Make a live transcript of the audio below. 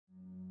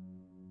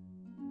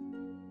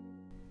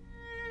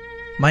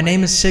My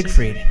name is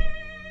Siegfried.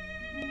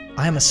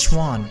 I am a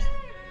swan.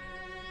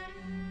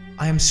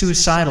 I am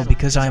suicidal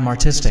because I am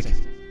artistic.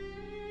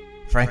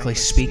 Frankly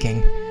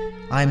speaking,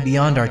 I am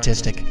beyond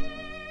artistic.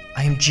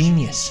 I am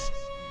genius.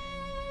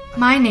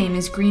 My name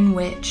is Green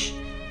Witch.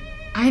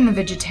 I am a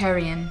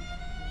vegetarian.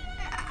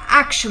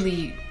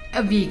 Actually,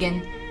 a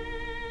vegan.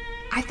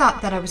 I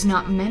thought that I was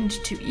not meant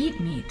to eat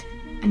meat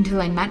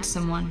until I met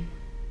someone.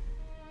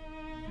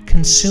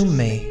 Consume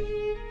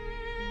me.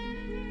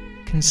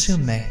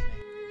 Consume me.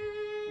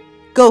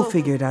 Go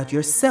figure it out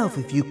yourself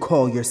if you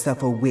call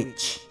yourself a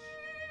witch.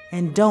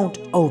 And don't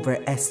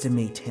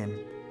overestimate him.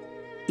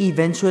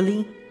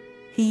 Eventually,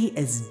 he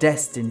is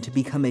destined to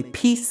become a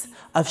piece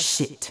of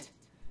shit.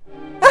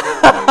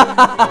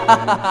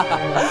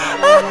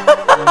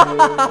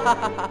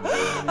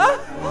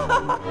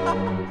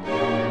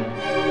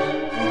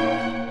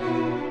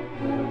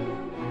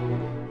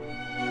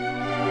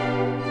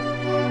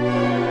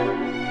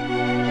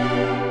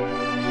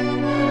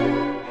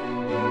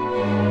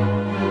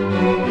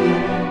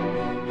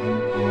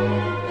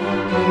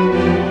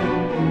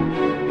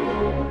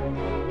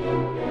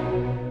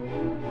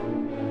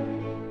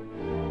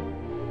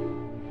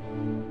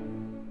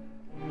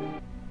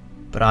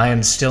 But I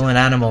am still an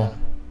animal,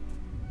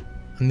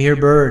 a mere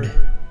bird,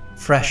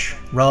 fresh,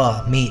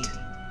 raw meat,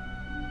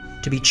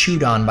 to be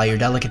chewed on by your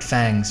delicate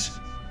fangs.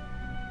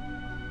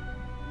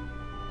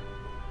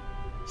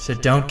 So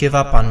don't give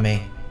up on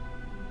me.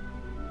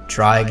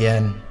 Try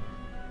again.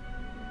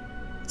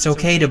 It's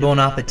okay to bon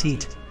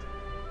appetit.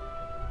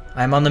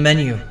 I'm on the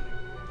menu.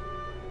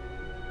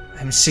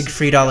 I'm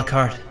Siegfried a la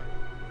carte.